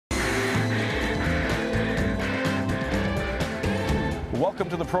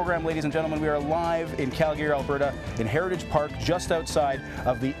Welcome to the program, ladies and gentlemen. We are live in Calgary, Alberta, in Heritage Park, just outside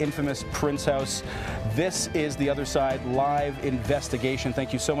of the infamous Prince House. This is The Other Side Live Investigation.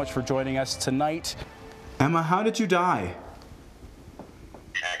 Thank you so much for joining us tonight. Emma, how did you die?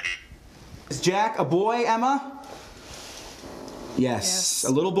 Is Jack a boy, Emma? Yes.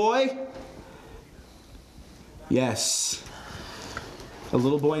 A little boy? Yes. A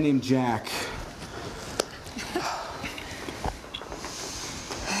little boy named Jack.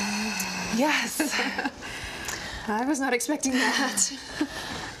 Yes. I was not expecting that.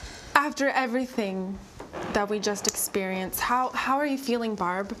 After everything that we just experienced, how are you feeling,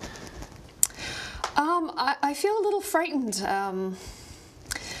 Barb? I feel a little frightened.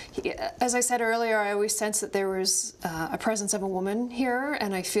 As I said earlier, I always sensed that there was a presence of a woman here,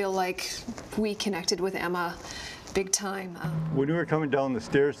 and I feel like we connected with Emma big time. When we were coming down the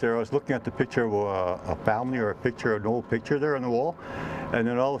stairs there, I was looking at the picture of a family, or a picture, an old picture there on the wall, and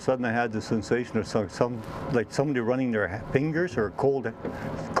then all of a sudden I had the sensation of like somebody running their fingers, or cold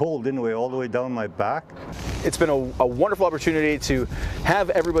anyway, all the way down my back. It's been a wonderful opportunity to have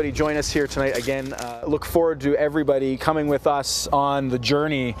everybody join us here tonight. Again, look forward to everybody coming with us on the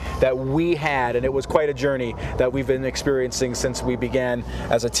journey that we had, and it was quite a journey that we've been experiencing since we began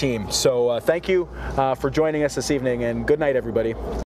as a team. So thank you for joining us this evening, and good night, everybody.